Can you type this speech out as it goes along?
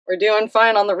We're doing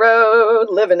fine on the road,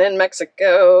 living in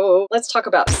Mexico. Let's talk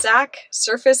about SAC,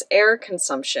 surface air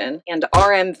consumption, and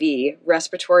RMV,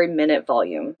 respiratory minute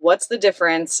volume. What's the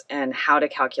difference and how to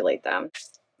calculate them?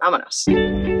 Vámonos.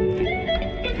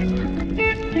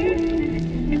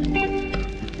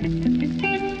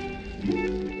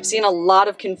 I've seen a lot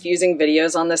of confusing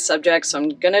videos on this subject, so I'm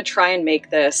gonna try and make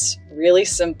this really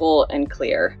simple and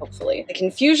clear, hopefully. The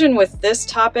confusion with this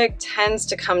topic tends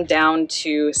to come down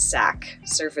to SAC,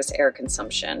 surface air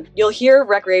consumption. You'll hear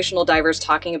recreational divers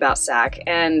talking about SAC,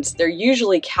 and they're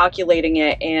usually calculating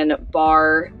it in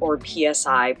bar or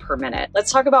PSI per minute. Let's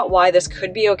talk about why this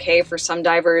could be okay for some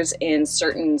divers in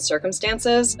certain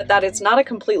circumstances, but that it's not a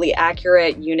completely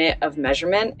accurate unit of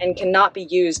measurement and cannot be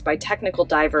used by technical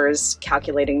divers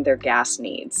calculating their gas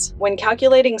needs. When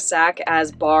calculating SAC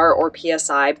as bar or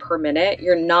PSI per minute,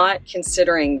 you're not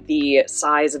considering the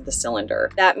size of the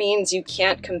cylinder. That means you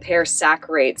can't compare SAC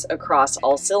rates across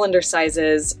all cylinder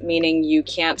sizes, meaning you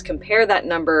can't compare that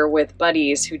number with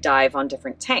buddies who dive on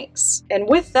different tanks. And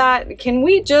with that, can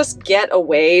we just get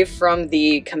away from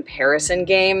the comparison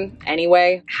game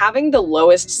anyway? Having the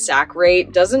lowest SAC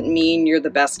rate doesn't mean you're the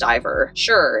best diver.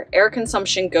 Sure, air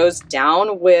consumption goes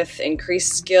down with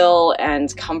increased skill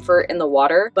and comfort in the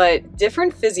water, but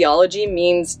different physiology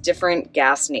means different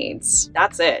gas needs.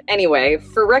 That's it. Anyway,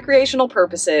 for recreational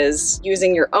purposes,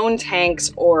 using your own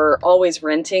tanks or always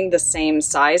renting the same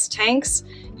size tanks,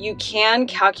 you can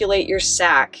calculate your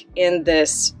SAC in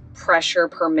this pressure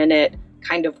per minute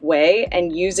kind of way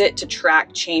and use it to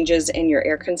track changes in your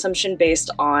air consumption based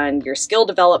on your skill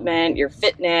development, your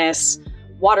fitness,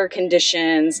 water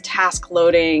conditions, task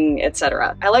loading,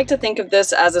 etc. I like to think of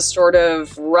this as a sort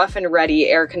of rough and ready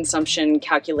air consumption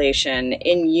calculation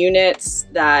in units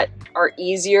that are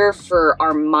easier for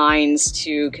our minds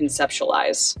to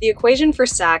conceptualize. The equation for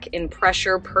SAC in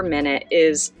pressure per minute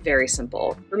is very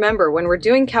simple. Remember, when we're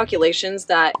doing calculations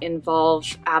that involve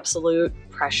absolute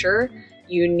pressure,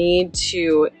 you need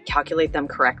to calculate them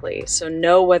correctly. So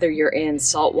know whether you're in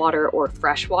saltwater or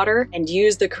freshwater and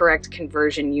use the correct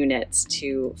conversion units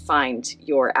to find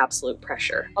your absolute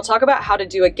pressure. I'll talk about how to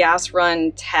do a gas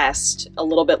run test a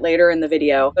little bit later in the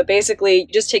video, but basically you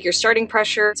just take your starting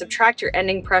pressure, subtract your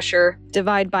ending pressure,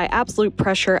 divide by absolute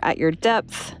pressure at your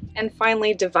depth, and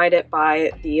finally divide it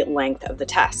by the length of the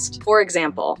test. For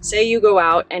example, say you go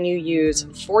out and you use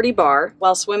 40 bar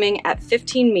while swimming at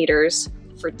 15 meters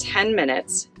for 10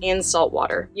 minutes in salt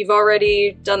water. You've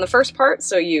already done the first part,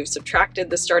 so you've subtracted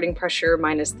the starting pressure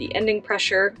minus the ending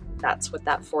pressure. That's what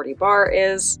that 40 bar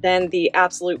is. Then the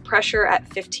absolute pressure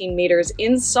at 15 meters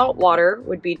in salt water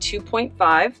would be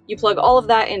 2.5. You plug all of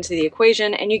that into the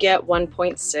equation and you get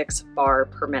 1.6 bar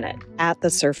per minute at the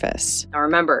surface. Now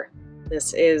remember,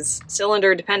 this is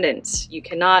cylinder dependent. You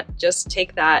cannot just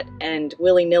take that and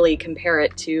willy-nilly compare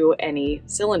it to any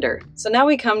cylinder. So now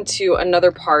we come to another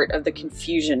part of the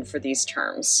confusion for these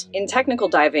terms. In technical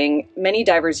diving, many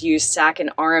divers use SAC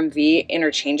and RMV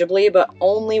interchangeably, but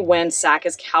only when SAC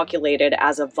is calculated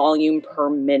as a volume per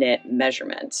minute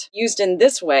measurement. Used in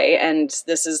this way, and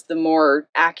this is the more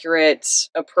accurate,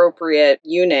 appropriate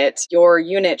unit, your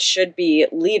unit should be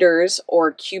liters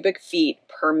or cubic feet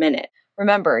per minute.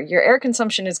 Remember, your air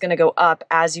consumption is going to go up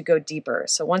as you go deeper.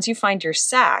 So once you find your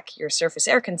SAC, your surface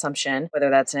air consumption, whether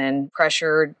that's in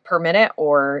pressure per minute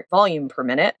or volume per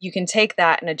minute, you can take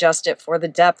that and adjust it for the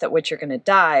depth at which you're going to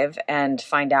dive and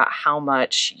find out how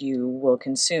much you will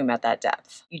consume at that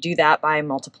depth. You do that by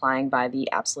multiplying by the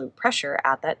absolute pressure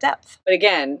at that depth. But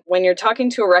again, when you're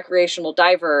talking to a recreational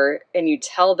diver and you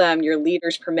tell them your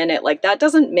liters per minute, like that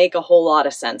doesn't make a whole lot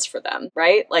of sense for them,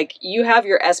 right? Like you have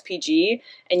your SPG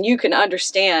and you can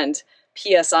understand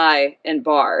PSI and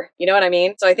bar. You know what I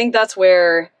mean? So I think that's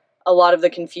where a lot of the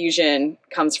confusion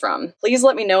comes from. Please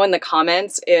let me know in the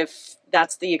comments if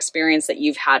that's the experience that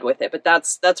you've had with it, but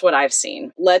that's what I've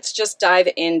seen. Let's just dive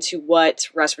into what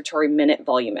respiratory minute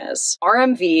volume is.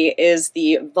 RMV is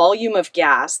the volume of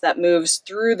gas that moves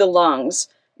through the lungs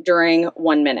during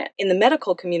 1 minute. In the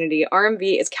medical community,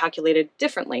 RMV is calculated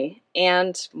differently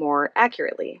and more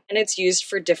accurately, and it's used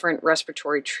for different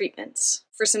respiratory treatments.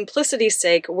 For simplicity's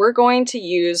sake, we're going to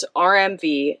use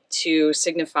RMV to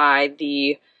signify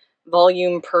the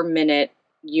volume per minute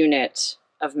unit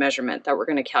of measurement that we're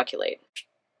going to calculate.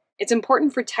 It's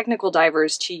important for technical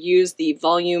divers to use the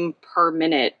volume per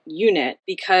minute unit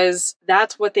because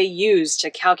that's what they use to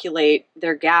calculate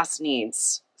their gas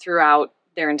needs throughout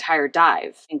their entire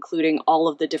dive, including all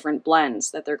of the different blends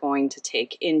that they're going to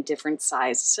take in different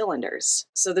sized cylinders.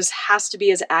 So this has to be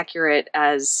as accurate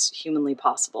as humanly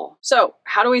possible. So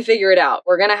how do we figure it out?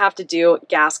 We're gonna have to do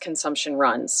gas consumption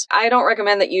runs. I don't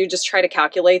recommend that you just try to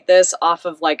calculate this off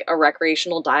of like a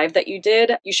recreational dive that you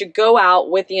did. You should go out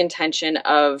with the intention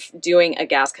of doing a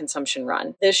gas consumption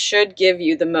run. This should give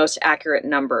you the most accurate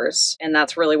numbers, and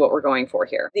that's really what we're going for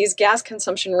here. These gas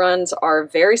consumption runs are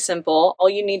very simple. All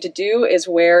you need to do is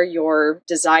wear your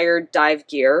desired dive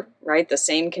gear, right? The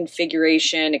same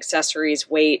configuration, accessories,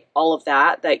 weight, all of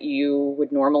that you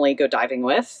would normally go diving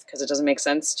with, because it doesn't make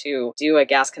sense to do a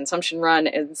gas consumption run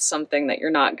in something that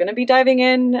you're not going to be diving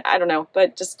in. I don't know,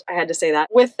 but just I had to say that.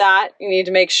 With that, you need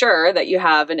to make sure that you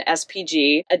have an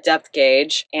SPG, a depth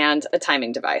gauge, and a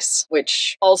timing device,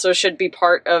 which also should be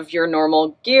part of your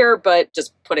normal gear, but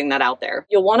just putting that out there.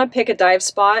 You'll want to pick a dive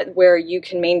spot where you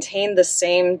can maintain the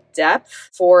same depth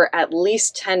for at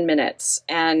least 10 minutes,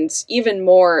 and even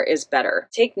more is better.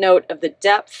 Take note of the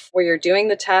depth where you're doing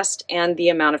the test and the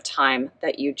amount of time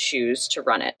that you choose to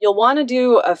run it. You'll want to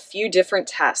do a few different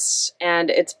tests, and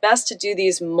it's best to do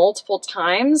these multiple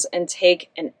times and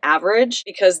take an average,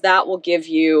 because that will give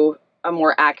you a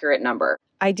more accurate number.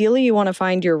 Ideally, you want to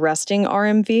find your resting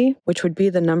RMV, which would be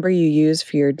the number you use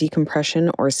for your decompression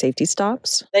or safety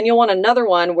stops. Then you'll want another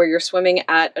one where you're swimming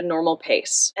at a normal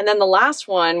pace. And then the last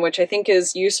one, which I think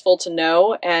is useful to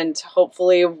know and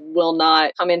hopefully will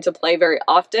not come into play very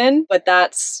often, but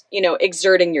that's,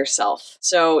 exerting yourself.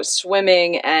 So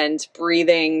swimming and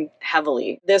breathing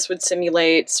heavily. This would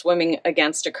simulate swimming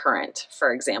against a current,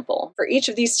 for example. For each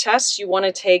of these tests, you want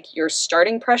to take your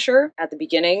starting pressure at the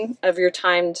beginning of your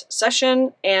timed session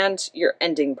and your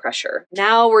ending pressure.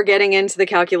 Now we're getting into the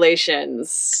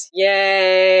calculations.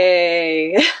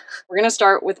 Yay! We're going to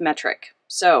start with metric.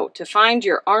 So to find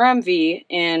your RMV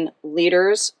in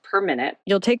liters per minute,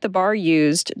 you'll take the bar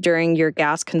used during your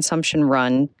gas consumption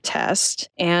run test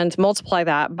and multiply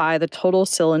that by the total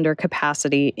cylinder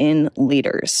capacity in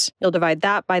liters. You'll divide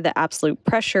that by the absolute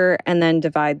pressure and then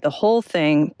divide the whole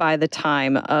thing by the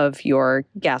time of your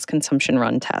gas consumption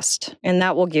run test. And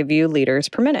that will give you liters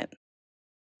per minute.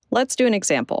 Let's do an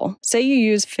example. Say you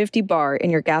use 50 bar in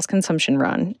your gas consumption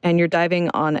run and you're diving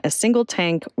on a single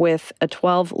tank with a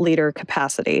 12-liter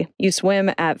capacity. You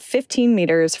swim at 15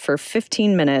 meters for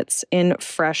 15 minutes in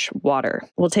fresh water.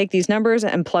 We'll take these numbers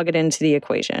and plug it into the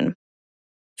equation.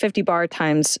 50 bar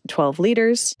times 12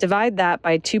 liters, divide that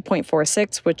by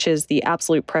 2.46, which is the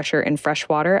absolute pressure in fresh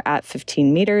water at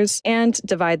 15 meters, and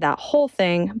divide that whole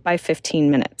thing by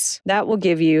 15 minutes. That will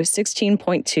give you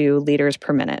 16.2 liters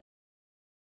per minute.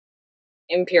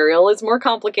 Imperial is more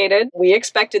complicated. We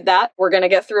expected that. We're going to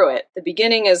get through it. The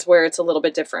beginning is where it's a little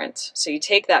bit different. So you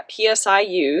take that PSI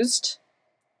used,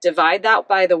 divide that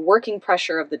by the working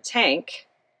pressure of the tank,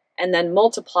 and then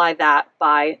multiply that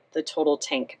by the total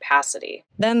tank capacity.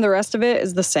 Then the rest of it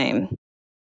is the same.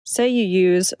 Say you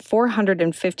use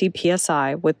 450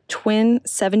 psi with twin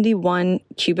 71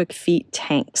 cubic feet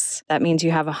tanks. That means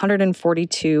you have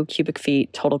 142 cubic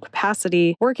feet total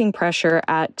capacity, working pressure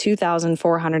at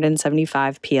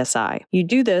 2,475 psi. You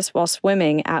do this while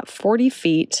swimming at 40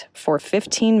 feet for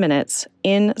 15 minutes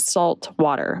in salt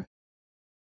water.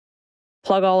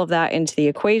 Plug all of that into the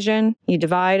equation. You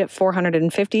divide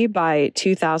 450 by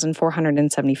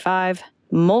 2,475.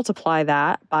 Multiply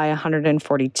that by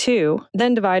 142,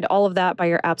 then divide all of that by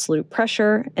your absolute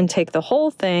pressure and take the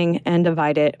whole thing and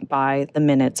divide it by the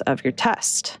minutes of your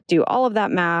test. Do all of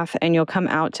that math and you'll come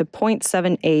out to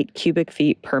 0.78 cubic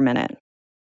feet per minute.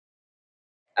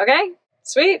 Okay,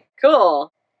 sweet, cool.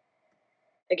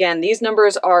 Again, these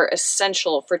numbers are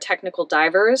essential for technical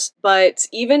divers, but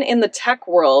even in the tech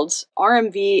world,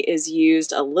 RMV is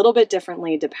used a little bit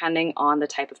differently depending on the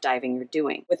type of diving you're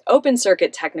doing. With open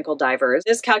circuit technical divers,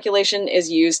 this calculation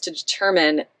is used to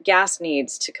determine gas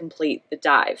needs to complete the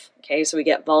dive. Okay, so we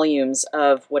get volumes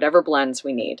of whatever blends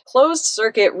we need. Closed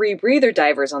circuit rebreather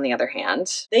divers, on the other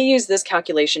hand, they use this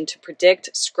calculation to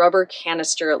predict scrubber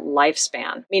canister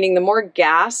lifespan, meaning the more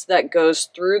gas that goes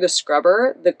through the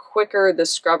scrubber, the quicker the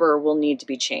scrubber will need to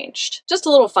be changed. Just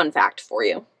a little fun fact for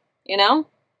you,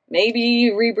 Maybe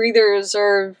rebreathers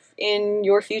are in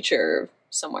your future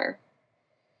somewhere.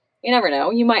 You never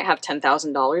know, you might have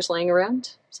 $10,000 laying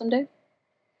around someday.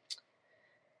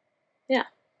 Yeah.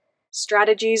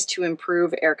 Strategies to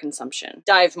improve air consumption.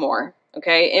 Dive more,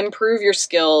 okay? Improve your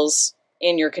skills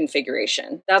in your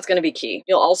configuration. That's going to be key.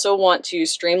 You'll also want to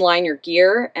streamline your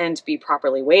gear and be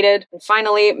properly weighted. And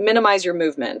finally, minimize your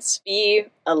movements. Be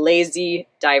a lazy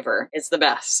diver. It's the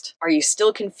best. Are you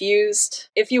still confused?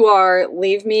 If you are,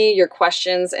 leave me your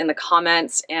questions in the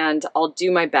comments and I'll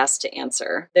do my best to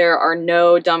answer. There are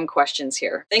no dumb questions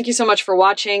here. Thank you so much for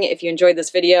watching. If you enjoyed this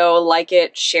video, like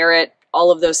it, share it, all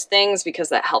of those things, because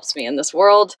that helps me in this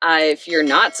world. If you're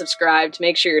not subscribed,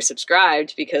 make sure you're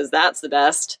subscribed because that's the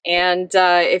best. And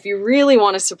if you really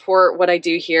want to support what I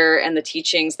do here and the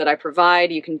teachings that I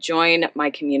provide, you can join my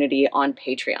community on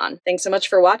Patreon. Thanks so much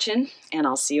for watching, and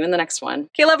I'll see you in the next one.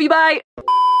 Okay, love you, bye!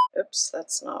 Oops,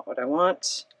 that's not what I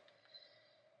want.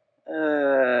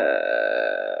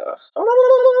 We're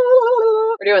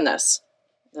doing this.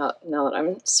 Now that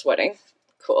I'm sweating.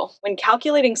 Cool. When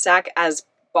calculating SAC as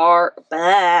bar,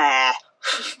 bah.